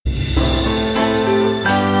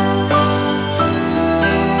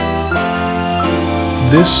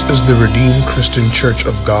This is the Redeemed Christian Church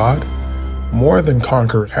of God, More Than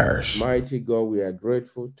Conqueror Parish. Mighty God, we are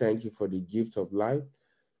grateful. Thank you for the gift of life.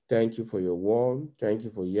 Thank you for your word. Thank you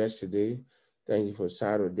for yesterday. Thank you for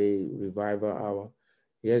Saturday revival hour.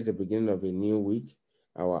 Here's the beginning of a new week.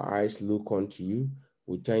 Our eyes look unto you.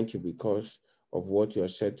 We thank you because of what you are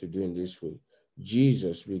set to do in this week.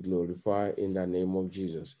 Jesus, we glorify in the name of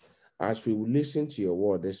Jesus. As we listen to your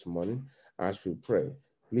word this morning, as we pray,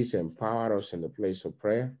 please empower us in the place of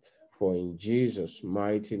prayer. For in Jesus'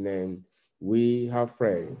 mighty name, we have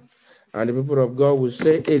prayed. And the people of God will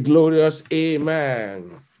say a glorious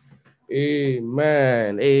amen.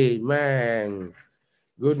 Amen. Amen.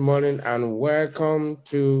 Good morning and welcome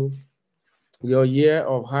to your year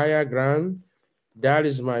of higher ground. That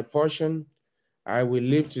is my portion. I will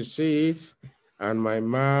live to see it, and my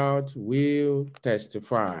mouth will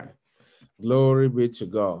testify. Glory be to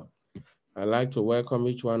God. I'd like to welcome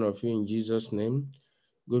each one of you in Jesus' name.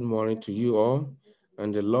 Good morning to you all.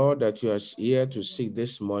 And the Lord that you are here to seek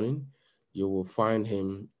this morning, you will find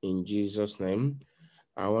him in Jesus' name.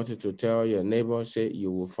 I want you to tell your neighbor, say, you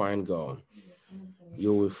will find God.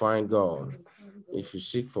 You will find God if you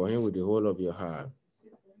seek for him with the whole of your heart.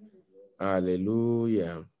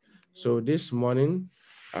 Hallelujah. So this morning,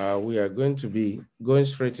 we are going to be going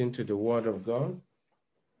straight into the Word of God.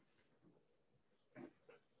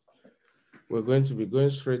 We're going to be going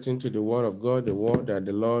straight into the Word of God, the Word that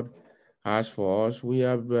the Lord has for us. We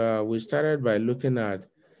started by looking at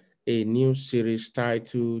a new series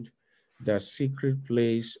titled The Secret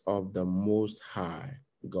Place of the Most High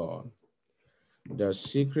God. The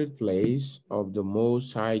Secret Place of the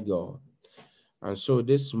Most High God. And so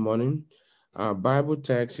this morning, our Bible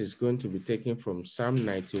text is going to be taken from Psalm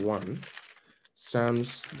 91,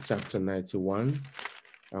 Psalms chapter 91,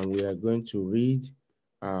 and we are going to read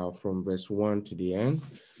from verse 1 to the end.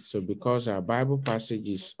 So because our Bible passage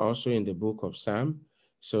is also in the book of Psalm,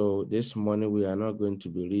 so this morning we are not going to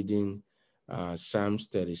be reading Psalms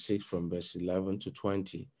 36 from verse 11 to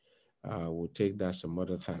 20. We'll take that some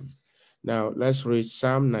other time. Now let's read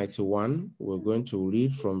Psalm 91. We're going to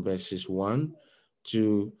read from verses 1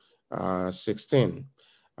 to 16.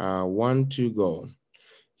 1 to go.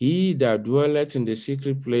 He that dwelleth in the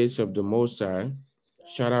secret place of the Most High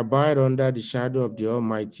shall abide under the shadow of the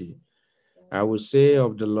Almighty. I will say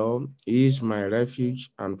of the Lord, he is my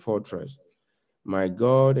refuge and fortress. My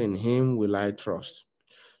God, in him will I trust.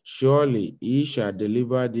 Surely he shall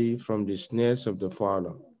deliver thee from the snares of the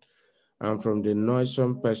fowler and from the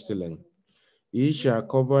noisome pestilence. He shall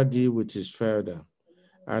cover thee with his feather,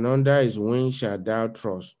 and under his wings shalt thou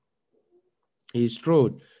trust. His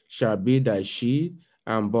truth shall be thy shield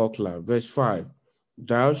and buckler. Verse 5,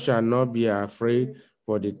 thou shalt not be afraid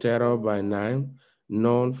for the terror by night,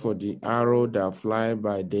 nor for the arrow that fly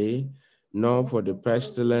by day, nor for the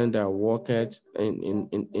pestilence that walketh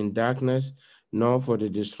in darkness, nor for the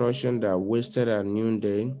destruction that wasteth at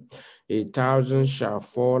noonday. 1,000 shall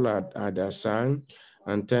fall at thy side,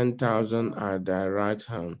 and 10,000 at thy right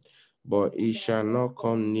hand, but it shall not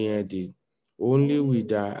come near thee. Only with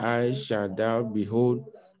thy eyes shalt thou behold,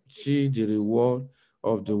 see the reward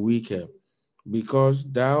of the wicked, because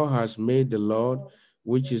thou hast made the Lord,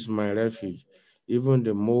 which is my refuge, even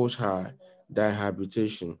the Most High, thy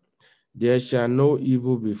habitation. There shall no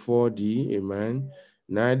evil befall thee, amen,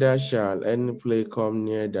 neither shall any plague come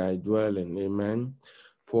near thy dwelling, amen.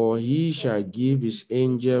 For he shall give his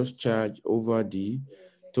angels charge over thee,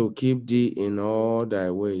 to keep thee in all thy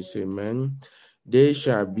ways, amen. They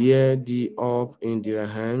shall bear thee up in their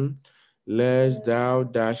hand, lest thou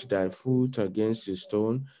dash thy foot against a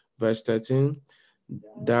stone. Verse 13,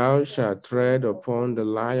 thou shalt tread upon the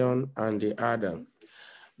lion and the adder,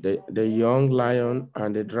 the young lion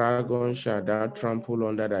and the dragon shall thou trample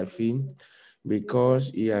under thy feet, because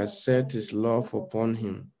he has set his love upon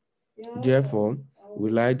him. Therefore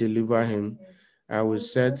will I deliver him. I will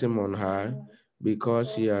set him on high,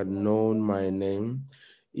 because he hath known my name.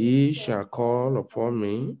 He shall call upon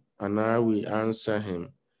me, and I will answer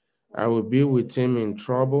him. I will be with him in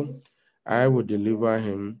trouble. I will deliver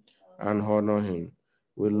him and honor him.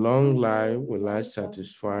 With long life will I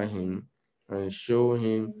satisfy him and show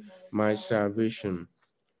him my salvation.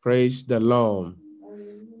 Praise the Lord.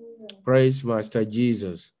 Praise Master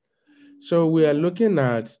Jesus. So we are looking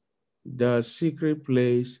at the secret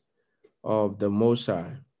place of the Most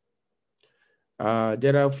High.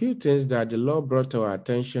 There are a few things that the Lord brought our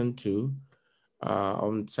attention to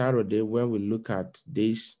on Saturday when we look at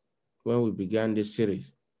this, when we began this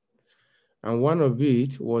series. And one of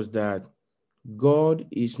it was that God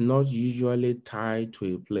is not usually tied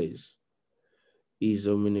to a place. He's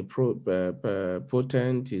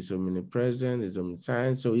omnipotent, he's omnipresent, he's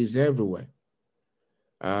omniscient, so he's everywhere.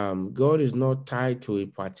 God is not tied to a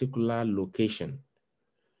particular location.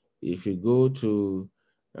 If you go to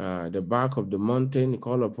the back of the mountain,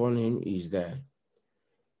 call upon him, he's there.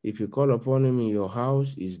 If you call upon him in your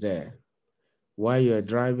house, he's there. While you're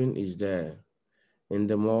driving, he's there. In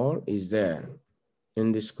the mall, he's there.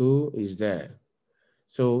 In the school, he's there.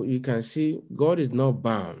 So you can see God is not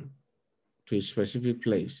bound to a specific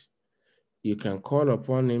place. You can call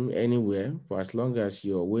upon him anywhere for as long as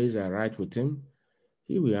your ways are right with him.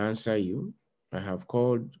 He will answer you. I have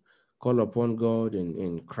called upon God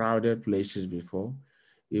in crowded places before,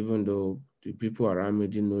 even though the people around me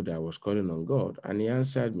didn't know that I was calling on God, and he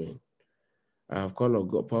answered me. I have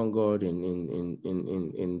called upon God in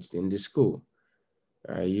the school.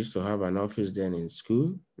 I used to have an office then in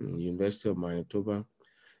school, in the University of Manitoba,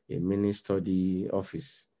 a mini study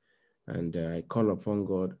office. And I called upon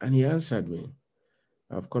God and he answered me.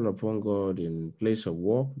 I've called upon God in place of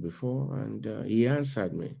work before and he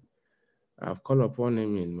answered me. I've called upon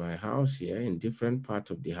him in my house here, in different parts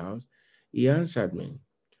of the house. He answered me.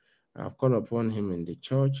 I've called upon him in the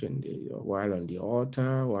church, while on the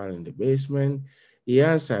altar, while in the basement. He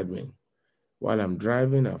answered me. While I'm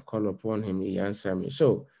driving, I've called upon him. He answered me.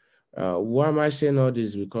 So why am I saying all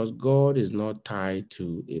this? Because God is not tied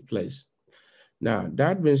to a place. Now,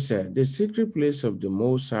 that being said, the secret place of the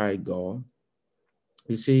Most High God,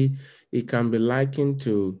 you see, it can be likened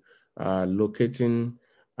to locating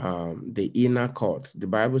the inner court. The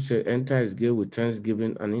Bible says, enter his gate with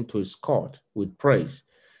thanksgiving and into his court with praise.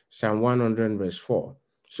 Psalm 100 verse 4.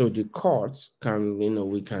 So the courts can,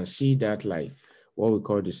 we can see that like what we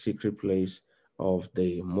call the secret place of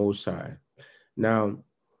the Most High. Now,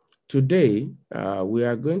 today, we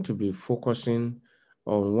are going to be focusing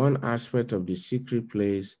on one aspect of the secret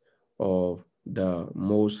place of the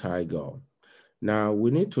Most High God. Now,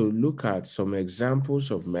 we need to look at some examples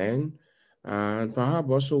of men and perhaps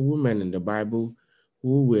also women in the Bible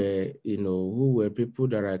who were people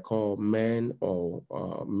that I call men or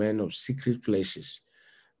men of secret places,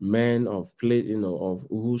 men of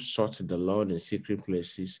who sought the Lord in secret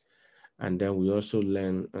places. And then we also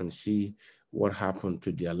learn and see what happened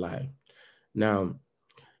to their life. Now,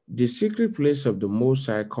 the secret place of the Most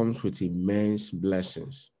High comes with immense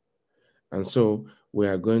blessings. And so we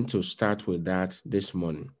are going to start with that this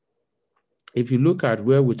morning. If you look at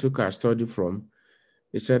where we took our study from,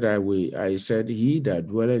 it said, I said, he that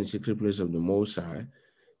dwelleth in the secret place of the Most High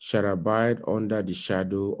shall abide under the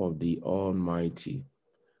shadow of the Almighty.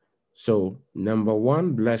 So number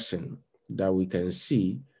one blessing that we can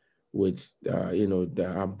see with,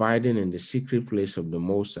 the abiding in the secret place of the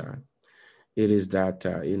Most High, it is that,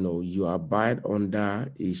 you abide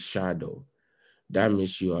under his shadow. That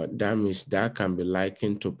means that can be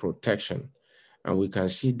likened to protection. And we can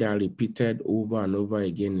see that repeated over and over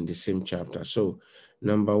again in the same chapter. So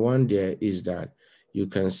number one there is that you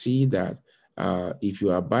can see that if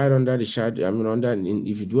you abide under the shadow,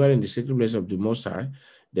 if you dwell in the secret place of the Most High,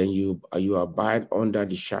 then you abide under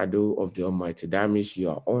the shadow of the Almighty. That means you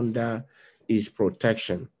are under his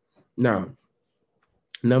protection. Now,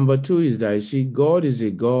 number two is that you see God is a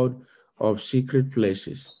God of secret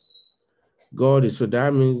places. So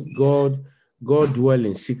that means God dwells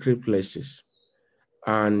in secret places.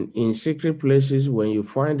 And in secret places, when you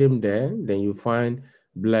find him there, then you find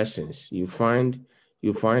blessings. You find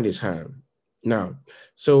his hand. Now,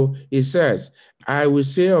 so it says, I will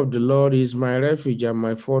say of the Lord, he is my refuge and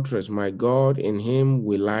my fortress, my God, in him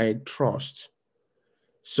will I trust.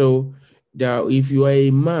 So that if you are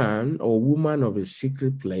a man or woman of a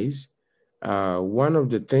secret place, one of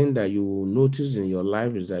the things that you will notice in your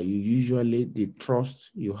life is that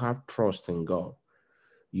you have trust in God.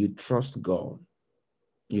 You trust God.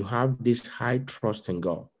 You have this high trust in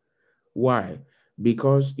God. Why?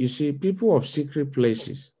 Because you see, people of secret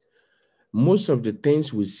places, most of the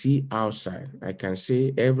things we see outside, I can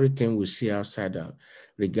say everything we see outside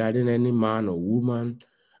regarding any man or woman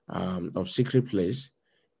of secret place,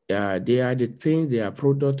 they are the things, they are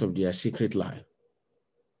product of their secret life.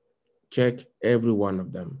 Check every one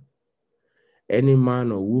of them. Any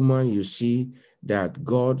man or woman you see that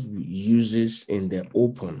God uses in the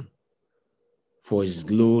open for his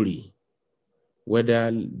glory,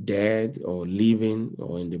 whether dead or living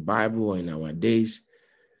or in the Bible or in our days,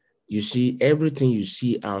 you see everything you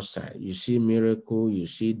see outside. You see miracle, you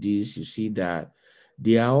see this, you see that.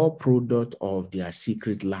 They are all product of their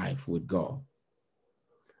secret life with God.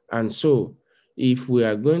 And so if we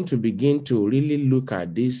are going to begin to really look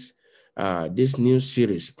at this new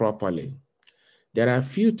series properly, there are a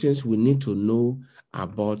few things we need to know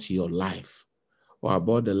about your life or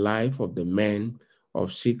about the life of the men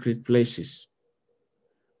of secret places.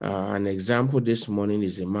 An example this morning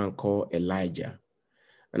is a man called Elijah.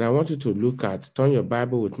 And I want you to turn your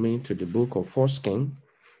Bible with me to the book of 1 King.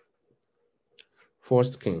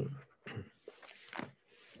 1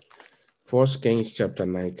 Kings chapter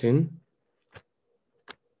 19.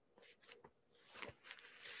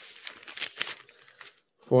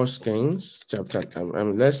 1 Kings chapter,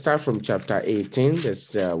 let's start from chapter 18.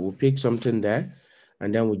 We'll pick something there,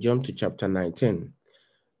 and then we'll jump to chapter 19.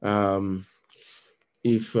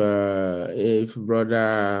 If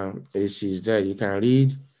brother is there, you can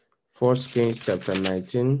read 1 Kings chapter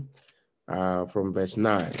 19 from verse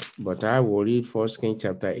 9. But I will read 1 Kings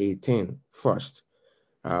chapter 18 first.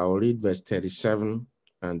 I will read verse 37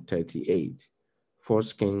 and 38. 1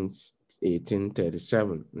 Kings 18,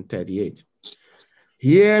 37 and 38.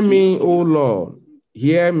 Hear me, O Lord,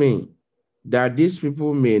 hear me, that these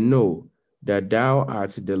people may know that thou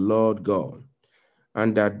art the Lord God,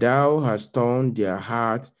 and that thou hast turned their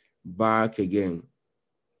heart back again.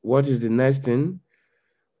 What is the next thing?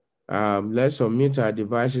 Let's unmute our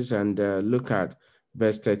devices and look at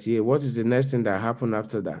verse 38. What is the next thing that happened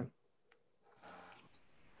after that?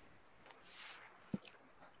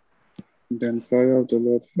 Then fire of the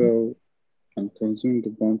Lord fell and consumed the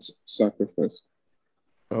burnt sacrifice.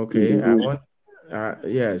 Okay, I want,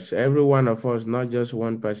 yes, every one of us, not just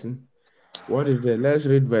one person. What is it? Let's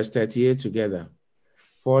read verse 38 together.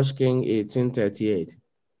 1 Kings 18:38.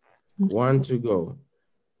 1 to go.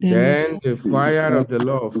 Then the fire of the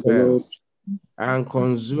Lord fell and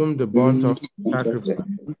consumed the burnt of sacrifice,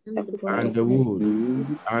 and the wood,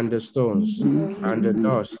 and the stones, and the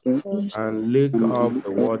dust, and licked up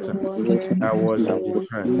the water that was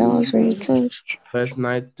in the trench. Verse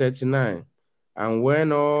 39. And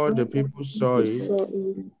when all the people saw it,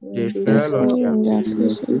 they fell on their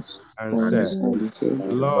faces and said,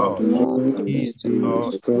 Lord, he is the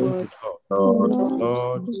Lord,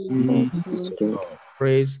 Lord, he is the Lord.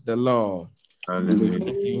 Praise the Lord. Thank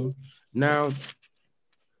you. Now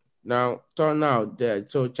turn out there.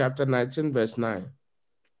 So chapter 19, verse 9.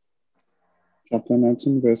 Chapter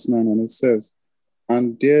 19, verse 9, and it says,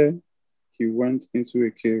 and there he went into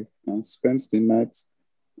a cave and spent the night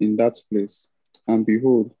in that place. And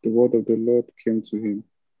behold, the word of the Lord came to him,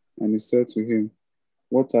 and he said to him,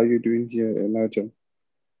 what are you doing here, Elijah?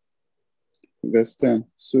 Verse 10,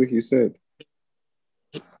 so he said,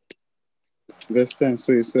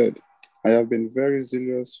 I have been very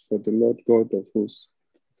zealous for the Lord God of hosts,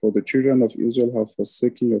 for the children of Israel have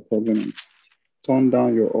forsaken your covenant, torn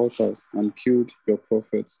down your altars, and killed your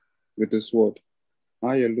prophets with the sword.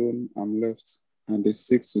 I alone am left, and they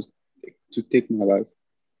seek to take my life.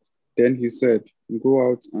 Then he said, go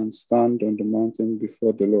out and stand on the mountain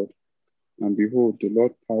before the Lord. And behold, the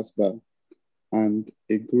Lord passed by, and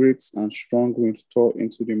a great and strong wind tore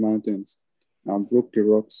into the mountains and broke the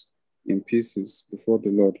rocks in pieces before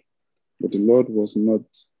the Lord. But the Lord was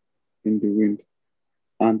not in the wind.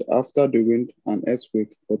 And after the wind, an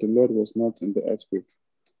earthquake, but the Lord was not in the earthquake.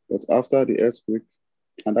 But after the earthquake,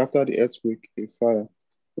 a fire,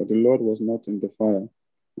 but the Lord was not in the fire.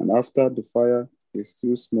 And after the fire, a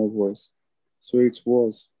still small voice. So it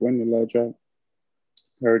was when Elijah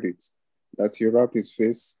heard it, that he wrapped his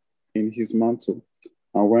face in his mantle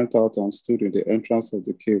and went out and stood in the entrance of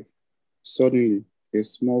the cave. Suddenly a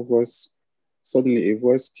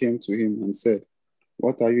voice came to him and said,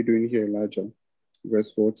 what are you doing here, Elijah?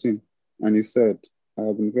 Verse 14, and he said, I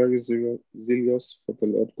have been very zealous for the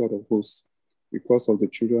Lord God of hosts, because of the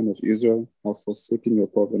children of Israel have forsaken your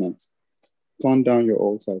covenant, torn down your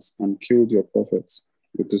altars, and killed your prophets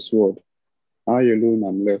with the sword. I alone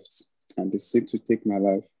am left, and they seek to take my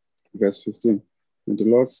life. Verse 15, and the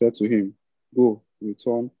Lord said to him, go,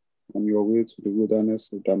 return on your way to the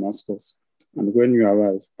wilderness of Damascus, and when you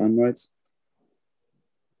arrive, anoint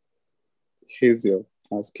Hazael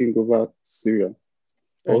as king over Syria.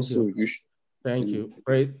 Thank you.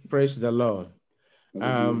 Praise the Lord.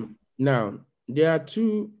 Now, there are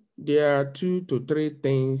two to three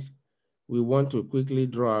things we want to quickly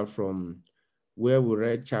draw from where we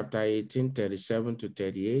read chapter 18, 37 to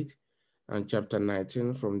 38, and chapter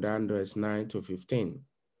 19 from down verse 9 to 15.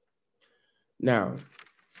 Now,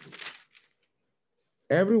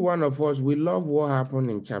 every one of us, we love what happened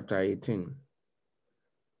in chapter 18.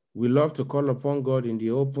 We love to call upon God in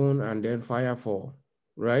the open and then fire fall,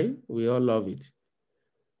 right? We all love it.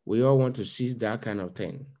 We all want to seize that kind of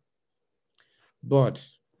thing. But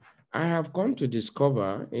I have come to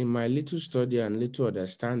discover in my little study and little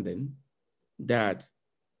understanding that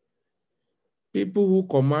people who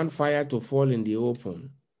command fire to fall in the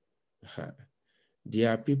open, They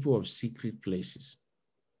are people of secret places.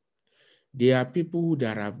 They are people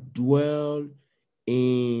that have dwelled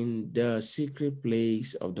in the secret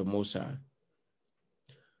place of the Most High.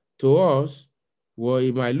 To us, well,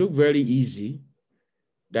 it might look very easy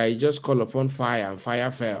that you just call upon fire and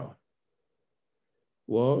fire fell.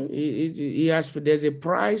 Well, there's a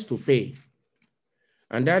price to pay.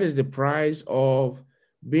 And that is the price of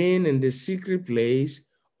being in the secret place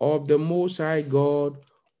of the Most High God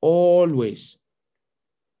always.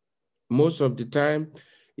 Most of the time,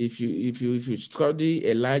 if you study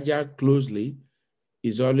Elijah closely,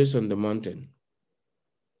 he's always on the mountain.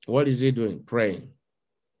 What is he doing? Praying.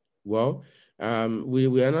 Well,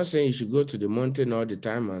 we are not saying you should go to the mountain all the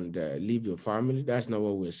time and leave your family. That's not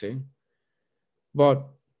what we're saying. But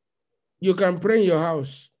you can pray in your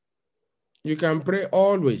house. You can pray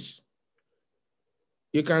always.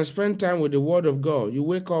 You can spend time with the word of God. You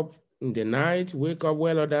wake up in the night, wake up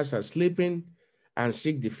while others are sleeping, and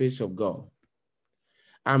seek the face of God.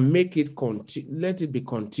 And make it, let it be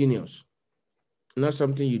continuous. Not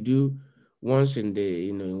something you do once in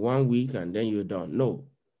in 1 week and then you're done. No.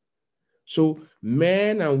 So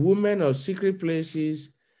men and women of secret places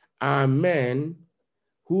are men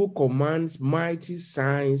who command mighty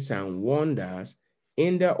signs and wonders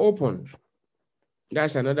in the open.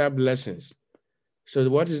 That's another blessing. So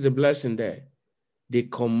what is the blessing there? They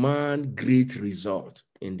command great result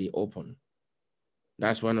in the open.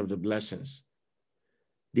 That's one of the blessings.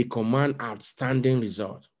 They command outstanding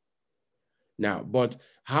result. Now, but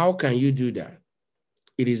how can you do that?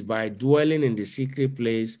 It is by dwelling in the secret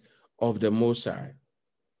place of the Most High,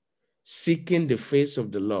 seeking the face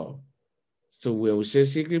of the Lord. So when we say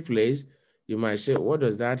secret place, you might say, what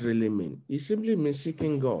does that really mean? It simply means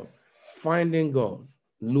seeking God, finding God,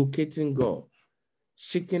 locating God,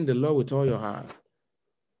 seeking the Lord with all your heart,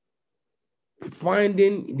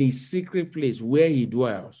 finding the secret place where he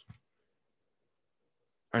dwells.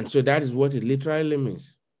 And so that is what it literally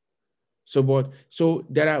means. So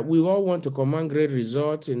we all want to command great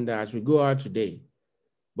results in that as we go out today.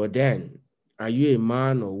 But then, are you a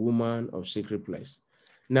man or woman of secret place?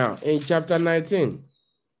 Now, in chapter 19,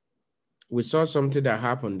 we saw something that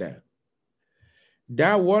happened there.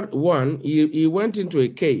 That one, he went into a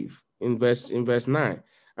cave in verse 9,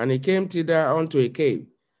 and he came thither unto a cave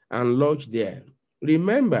and lodged there.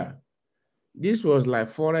 Remember, this was like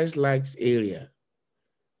forest-like area.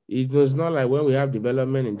 It was not like when we have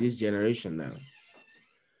development in this generation now.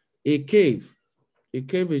 A cave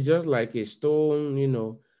is just like a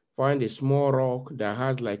stone, find a small rock that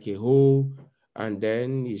has like a hole, and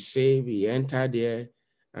then he entered there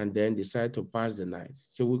and then decide to pass the night.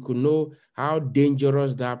 So we could know how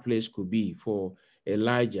dangerous that place could be for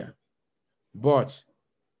Elijah. But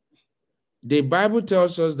the Bible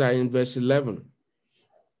tells us that in verse 11,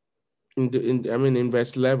 in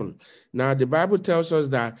verse 11, now the Bible tells us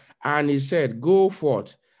that, and he said, go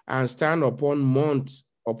forth and stand upon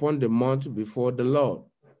the mount before the Lord.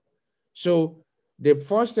 So the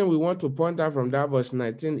first thing we want to point out from that verse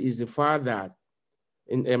 19 is the fact that,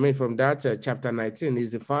 from that chapter 19 is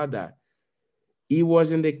the fact that he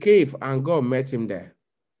was in the cave and God met him there.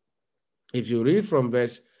 If you read from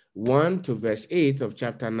verse 1 to verse 8 of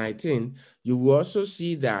chapter 19, you will also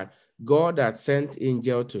see that God had sent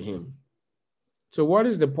angel to him. So what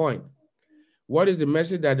is the point? What is the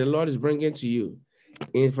message that the Lord is bringing to you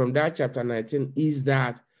from that chapter 19 is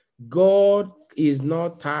that God is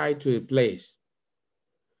not tied to a place,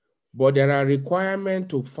 but there are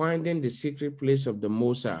requirements to finding the secret place of the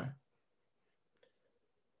Most High.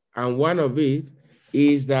 And one of it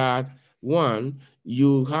is that, one,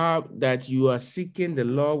 you are seeking the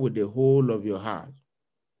Lord with the whole of your heart.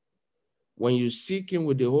 When you seek him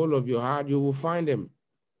with the whole of your heart, you will find him.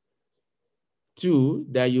 Two,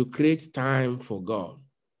 that you create time for God.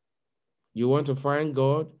 You want to find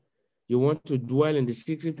God, you want to dwell in the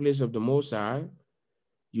secret place of the Most High,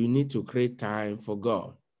 you need to create time for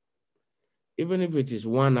God. Even if it is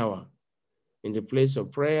 1 hour in the place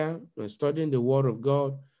of prayer, and studying the word of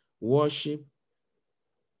God, worship,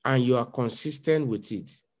 and you are consistent with it,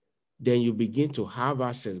 then you begin to have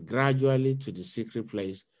access gradually to the secret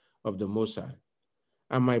place of the Most High.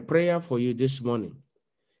 And my prayer for you this morning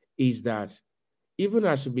is that even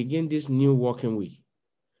as you begin this new working week,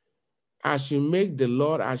 as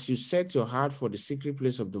you set your heart for the secret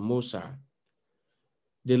place of the Most High,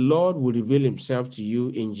 the Lord will reveal himself to you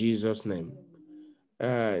in Jesus' name.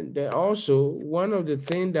 Also, one of the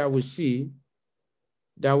things that we see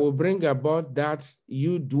that will bring about that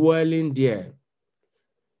you dwelling there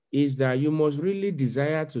is that you must really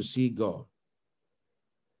desire to see God.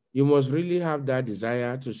 You must really have that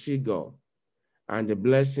desire to see God, and the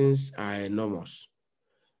blessings are enormous.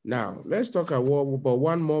 Now, let's talk about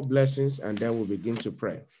one more blessings and then we'll begin to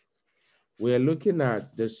pray. We are looking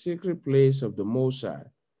at the secret place of the Most High.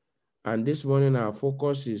 And this morning, our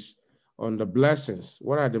focus is on the blessings.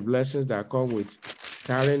 What are the blessings that come with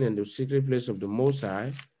tarrying in the secret place of the Most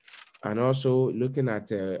High? And also looking at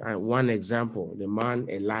one example, the man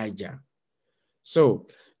Elijah. So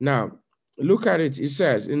now, look at it. It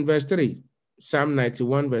says in verse 3, Psalm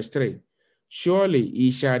 91, verse 3, surely he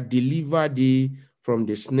shall deliver thee from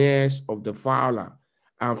the snares of the fowler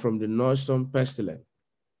and from the noisome pestilence.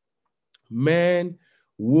 Men,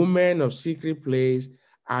 women of secret place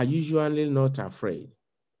are usually not afraid.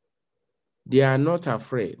 They are not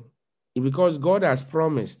afraid because God has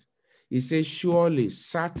promised. He says, surely,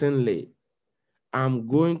 certainly, I'm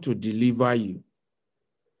going to deliver you.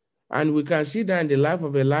 And we can see that in the life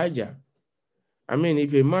of Elijah. I mean,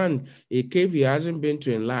 if a cave he hasn't been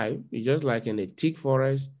to in life, it's just like in a thick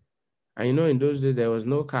forest. And you know, in those days, there was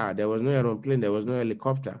no car, there was no aeroplane, there was no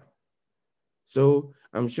helicopter. So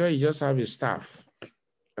I'm sure he just have his staff.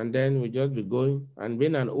 And then we just be going, and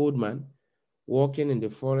being an old man, walking in the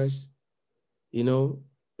forest, you know,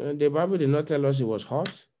 the Bible did not tell us it was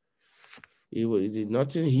hot. It did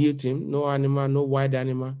nothing hit him, no animal, no wild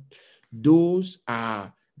animal. Those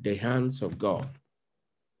are the hands of God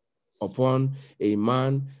upon a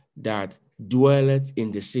man that dwelleth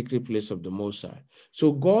in the secret place of the Most High.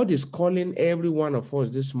 So God is calling every one of us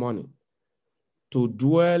this morning to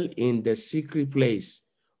dwell in the secret place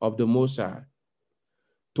of the Most High,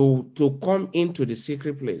 to come into the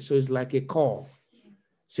secret place. So it's like a call,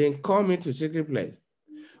 saying, come into the secret place.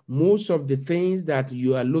 Most of the things that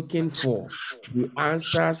you are looking for, the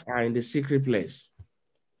answers are in the secret place.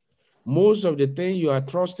 Most of the things you are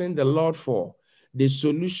trusting the Lord for, the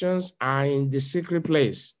solutions are in the secret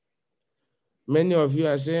place. Many of you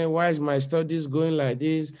are saying, why is my studies going like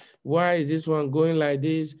this? Why is this one going like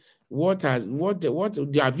this? What have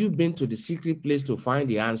you been to the secret place to find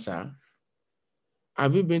the answer?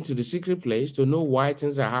 Have you been to the secret place to know why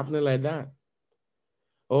things are happening like that?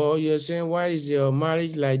 Or you're saying, why is your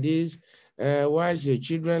marriage like this? Why is your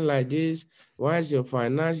children like this? Why is your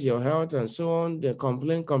finance, your health, and so on? They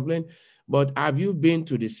complain. But have you been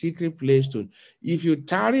to the secret place if you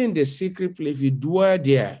tarry in the secret place, if you dwell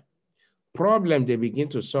there, problem they begin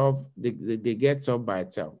to solve, they get solved by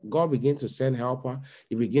itself. God begins to send helper.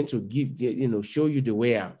 He begins to show you the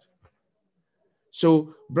way out.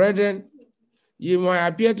 So, brethren, you might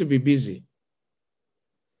appear to be busy,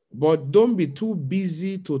 but don't be too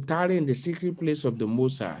busy to tarry in the secret place of the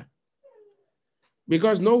Most High.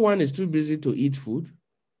 Because no one is too busy to eat food.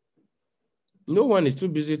 No one is too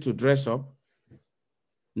busy to dress up.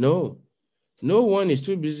 No one is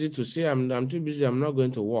too busy to say, I'm too busy, I'm not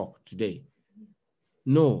going to work today.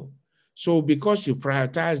 No. So because you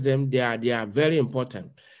prioritize them, they are very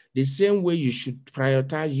important. The same way you should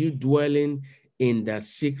prioritize you dwelling in the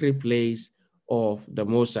secret place of the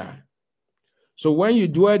Most High. So when you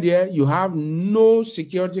dwell there, you have no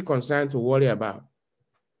security concern to worry about.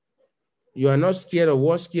 You are not scared of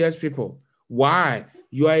what scares people. Why?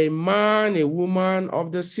 You are a man, a woman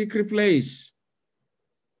of the secret place.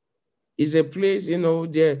 It's a place,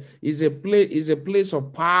 there is a place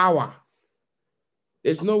of power.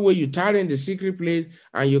 There's no way you tarry in the secret place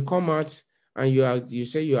and you come out and you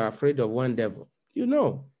say you are afraid of one devil.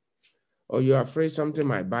 Or you're afraid something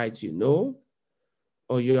might bite you. No.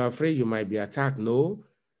 Or you're afraid you might be attacked. No.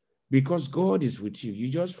 Because God is with you. You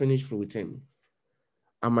just finished with him.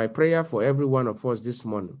 And my prayer for every one of us this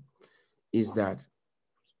morning is that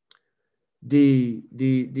the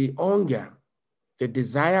hunger, the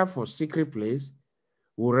desire for secret place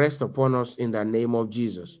will rest upon us in the name of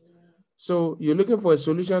Jesus. So you're looking for a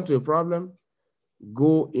solution to a problem,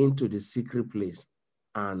 go into the secret place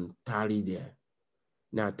and tarry there.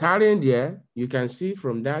 Now, tarrying there, you can see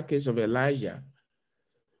from that case of Elijah,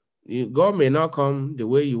 God may not come the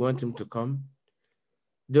way you want him to come.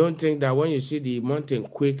 Don't think that when you see the mountain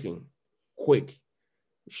quaking,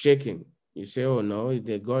 shaking, you say, oh no,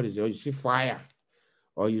 the God is there. You see fire,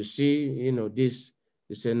 or you see, this,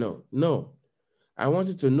 you say, no. I want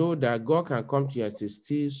you to know that God can come to you as a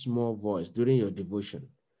still small voice during your devotion,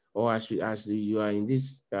 or as you are in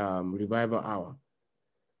this revival hour.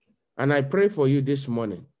 And I pray for you this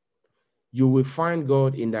morning, you will find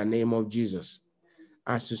God in the name of Jesus.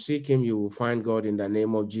 As you seek him, you will find God in the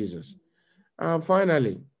name of Jesus. And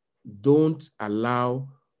finally, don't allow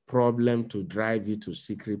problem to drive you to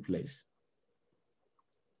secret place.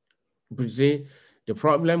 But see, the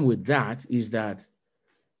problem with that is that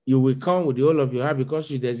you will come with the whole of your heart because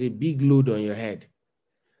there's a big load on your head.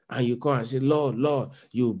 And you come and say, Lord, Lord,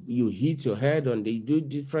 you hit your head on the, you do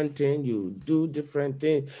different things,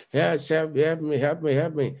 help me, help me,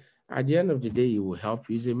 help me. At the end of the day, he will help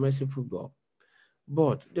you. He's a merciful God.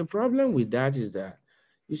 But the problem with that is that,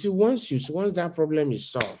 you see, once that problem is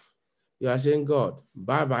solved, you are saying, God,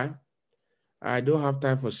 bye-bye. I don't have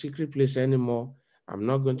time for secret place anymore. I'm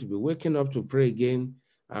not going to be waking up to pray again.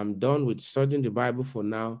 I'm done with studying the Bible for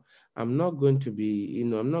now. I'm not going to be,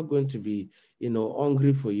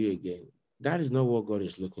 hungry for you again. That is not what God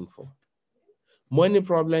is looking for. Money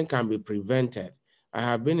problem can be prevented. I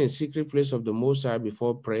have been in secret place of the Most High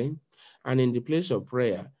before praying, and in the place of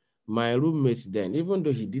prayer, my roommate then, even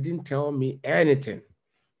though he didn't tell me anything,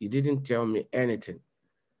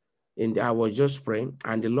 and I was just praying,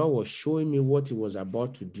 and the Lord was showing me what he was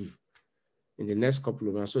about to do in the next couple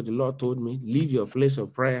of months. So the Lord told me, leave your place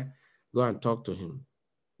of prayer, go and talk to him.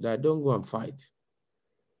 That don't go and fight.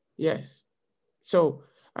 Yes. So,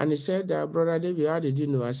 and he said, Brother David, how did you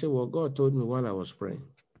know? I said, well, God told me while I was praying.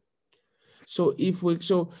 So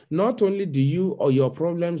not only do you or your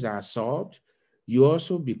problems are solved, you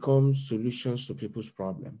also become solutions to people's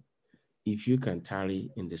problems if you can tarry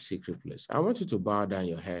in the secret place. I want you to bow down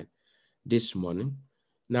your head this morning.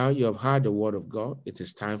 Now you have heard the word of God. It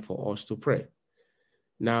is time for us to pray.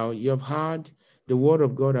 Now you have heard the word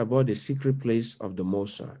of God about the secret place of the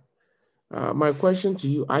Most High. My question to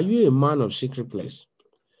you, are you a man of secret place?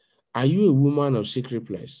 Are you a woman of secret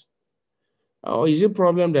place? Or is it a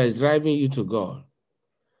problem that is driving you to God?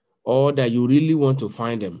 Or that you really want to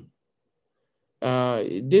find him?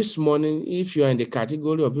 This morning, if you are in the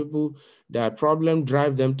category of people that problem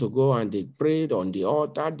drive them to go and they prayed on the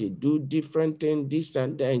altar, they do different things, this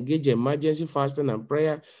and they engage emergency fasting and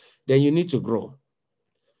prayer, then you need to grow.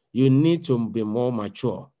 You need to be more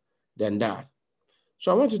mature than that.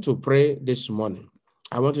 So I want you to pray this morning.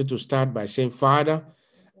 I want you to start by saying, Father,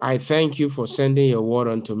 I thank you for sending your word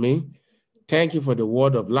unto me. Thank you for the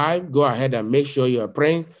word of life. Go ahead and make sure you are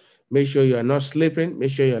praying. Make sure you are not sleeping. Make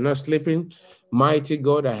sure you are not sleeping. Mighty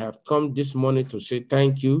God, I have come this morning to say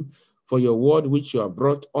thank you for your word which you have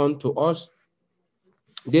brought unto us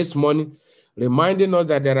this morning, reminding us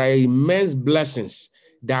that there are immense blessings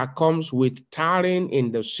that comes with tarrying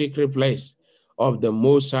in the secret place of the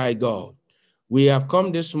Most High God. We have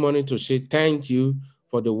come this morning to say thank you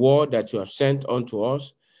for the word that you have sent unto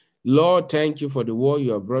us. Lord, thank you for the word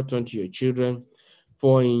you have brought unto your children.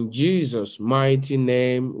 For in Jesus' mighty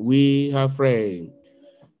name we have prayed.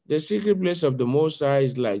 The secret place of the Most High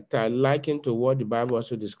is likened to what the Bible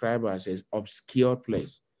also describes as an obscure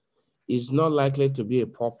place. It's not likely to be a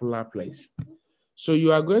popular place. So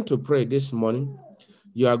you are going to pray this morning.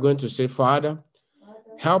 You are going to say, Father,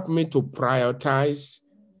 help me to prioritize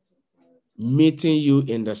meeting you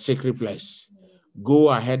in the secret place. Go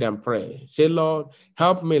ahead and pray. Say, Lord,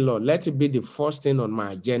 help me, Lord. Let it be the first thing on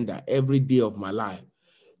my agenda every day of my life.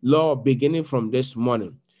 Lord, beginning from this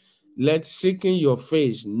morning, let seeking your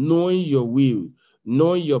face, knowing your will,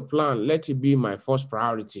 knowing your plan, let it be my first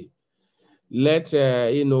priority. Let,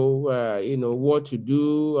 what to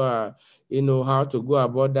do, how to go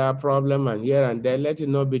about that problem and here and there. Let it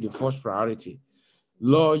not be the first priority.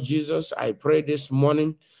 Lord Jesus, I pray this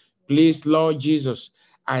morning, please, Lord Jesus,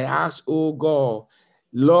 I ask, oh God,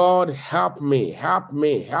 Lord, help me. I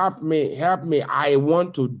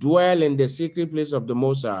want to dwell in the secret place of the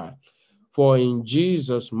Most High. For in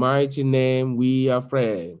Jesus' mighty name we are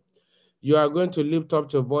praying. You are going to lift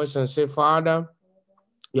up your voice and say, Father,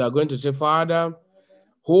 you are going to say, Father,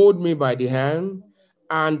 hold me by the hand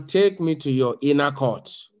and take me to your inner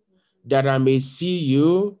courts, that I may see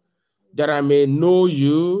you, that I may know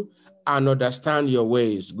you and understand your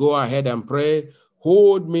ways. Go ahead and pray.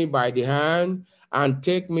 Hold me by the hand and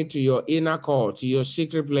take me to your inner court, to your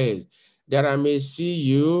secret place, that I may see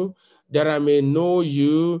you, that I may know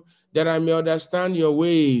you, that I may understand your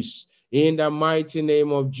ways, in the mighty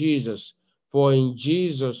name of Jesus. For in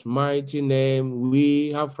Jesus' mighty name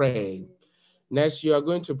we have prayed. Next, you are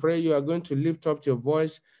going to pray. You are going to lift up your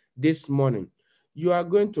voice this morning. You are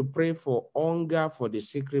going to pray for hunger for the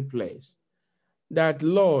secret place. That,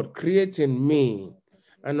 Lord, create in me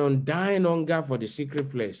an undying hunger for the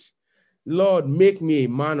secret place. Lord, make me a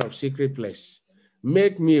man of secret place.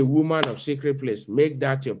 Make me a woman of secret place. Make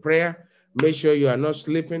that your prayer. Make sure you are not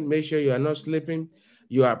sleeping. Make sure you are not sleeping.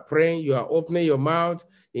 You are praying. You are opening your mouth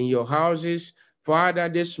in your houses. Father,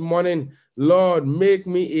 this morning, Lord, make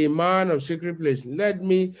me a man of secret place. Let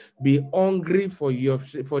me be hungry for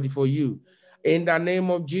you. In the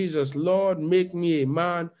name of Jesus, Lord, make me a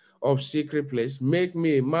man of secret place. Make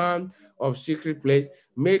me a man of secret place.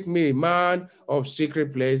 Make me a man of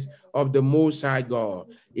secret place of the Most High God.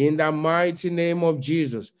 In the mighty name of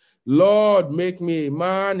Jesus. Lord, make me a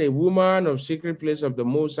man, a woman of secret place of the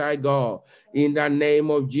Most High God. In the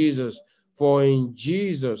name of Jesus. For in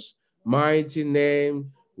Jesus' mighty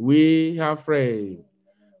name we have prayed.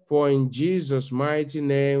 For in Jesus' mighty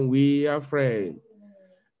name we have prayed.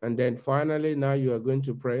 And then finally, now you are going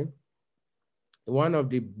to pray. One of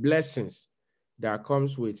the blessings that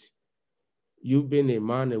comes with you being a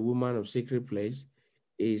man, a woman of secret place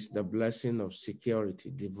is the blessing of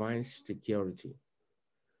security, divine security.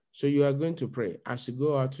 So you are going to pray. As you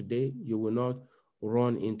go out today, you will not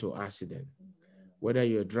run into accident. Whether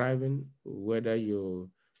you're driving, whether you're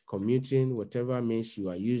commuting, whatever means you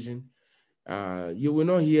are using, you will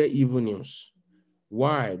not hear evil news.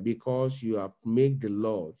 Why? Because you have made the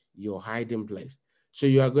Lord your hiding place. So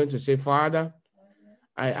you are going to say, Father,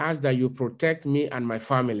 I ask that you protect me and my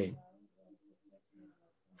family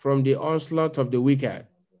from the onslaught of the wicked,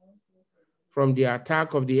 from the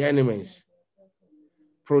attack of the enemies.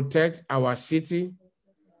 Protect our city,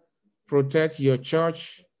 protect your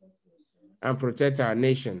church, and protect our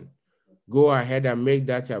nation. Go ahead and make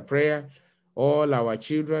that a prayer. All our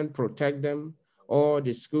children, protect them. All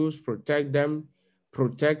the schools, protect them.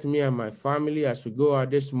 Protect me and my family as we go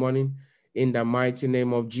out this morning in the mighty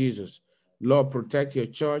name of Jesus. Lord, protect your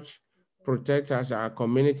church. Protect us, our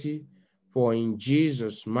community. For in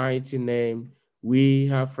Jesus' mighty name, we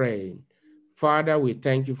have prayed. Father, we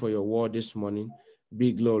thank you for your word this morning.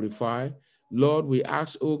 Be glorified. Lord, we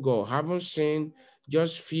ask, oh God, haven't seen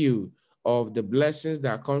just few of the blessings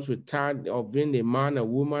that comes with time of being a man, a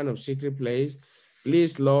woman of secret place.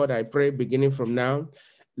 Please, Lord, I pray beginning from now,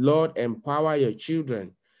 Lord, empower your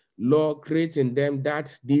children. Lord, create in them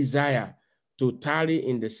that desire to tarry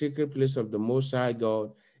in the secret place of the Most High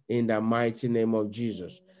God in the mighty name of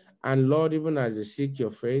Jesus. And Lord, even as they seek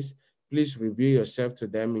your face, please reveal yourself to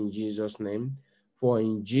them in Jesus' name. For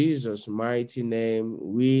in Jesus' mighty name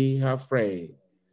we have prayed.